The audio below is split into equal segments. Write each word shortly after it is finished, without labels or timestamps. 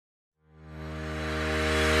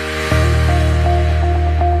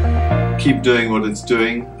keep doing what it's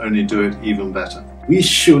doing, only do it even better. We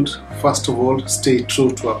should, first of all, stay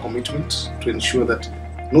true to our commitment to ensure that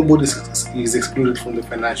nobody is excluded from the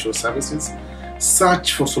financial services.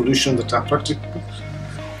 Search for solutions that are practical,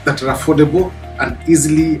 that are affordable and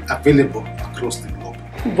easily available across the globe.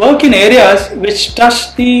 Work in areas which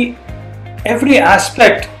touch every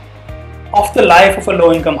aspect of the life of a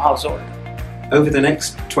low-income household. Over the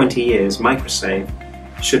next 20 years, MicroSave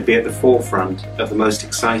should be at the forefront of the most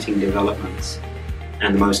exciting developments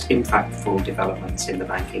and the most impactful developments in the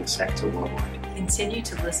banking sector worldwide. Continue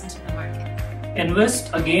to listen to the market.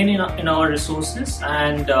 Invest again in our resources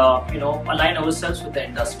and align ourselves with the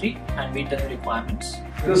industry and meet the new requirements.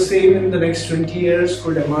 MicroSave in the next 20 years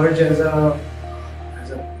could emerge as a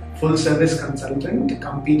full service consultant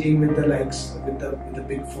competing with the likes with the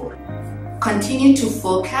big four. Continue to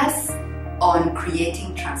focus on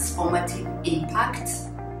creating transformative impact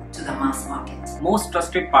to the mass market. Most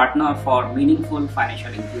trusted partner for meaningful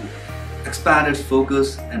financial inclusion. Expand its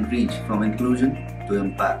focus and reach from inclusion to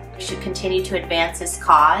impact. We should continue to advance its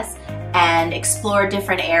cause and explore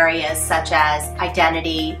different areas such as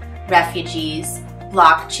identity, refugees,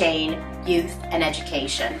 blockchain, youth and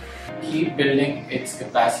education. Keep building its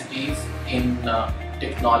capacities in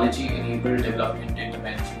technology-enabled development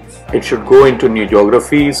interventions. It should go into new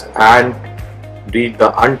geographies and reach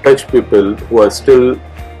the untouched people who are still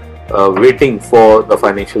waiting for the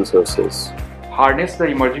financial services. Harness the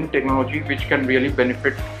emerging technology which can really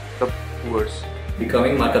benefit the poor.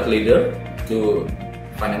 Becoming market leader to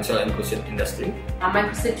financial inclusion industry.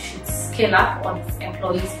 MicroSave should scale up on its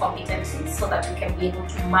employees' competencies so that we can be able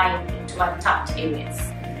to mine into untapped areas.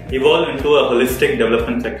 Evolve into a holistic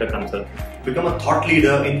development sector consultant. Become a thought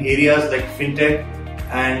leader in areas like fintech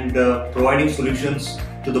and providing solutions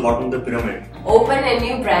to the bottom of the pyramid. Open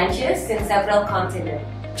new branches in several continents.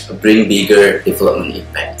 Bring bigger development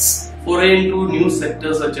impacts. Foray into new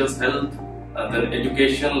sectors such as health, then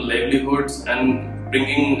education, livelihoods, and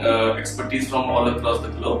bringing expertise from all across the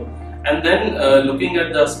globe. And then looking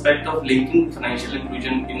at the aspect of linking financial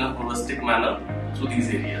inclusion in a holistic manner through these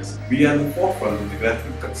areas. We are at the forefront of the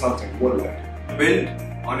graduate consulting worldwide. Build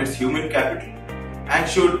on its human capital and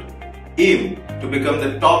should aim to become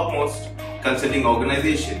the topmost consulting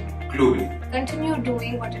organization globally. Continue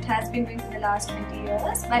doing what it has been doing for the last 20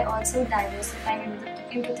 years by also diversifying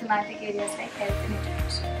into thematic areas like health and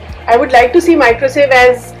education. I would like to see MicroSave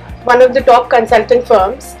as one of the top consulting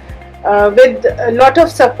firms with a lot of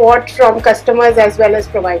support from customers as well as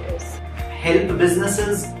providers. Help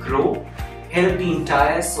businesses grow, help the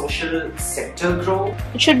entire social sector grow.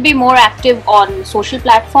 It should be more active on social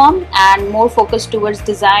platform and more focused towards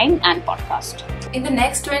design and podcast. In the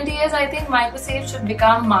next 20 years, I think MicroSave should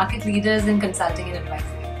become market leaders in consulting and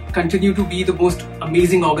advisory. Continue to be the most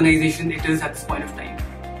amazing organization it is at this point of time.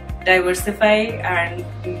 Diversify and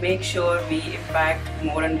make sure we impact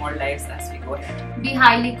more and more lives as we go ahead. Be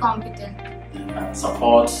highly competent.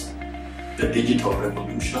 Support the digital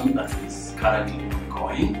revolution that is currently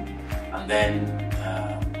ongoing, and then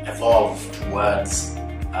evolve towards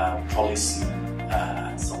policy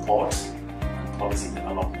support and policy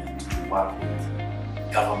development to work with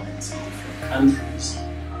governments in different countries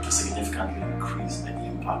to significantly increase the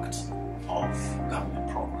impact of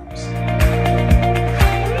government programs.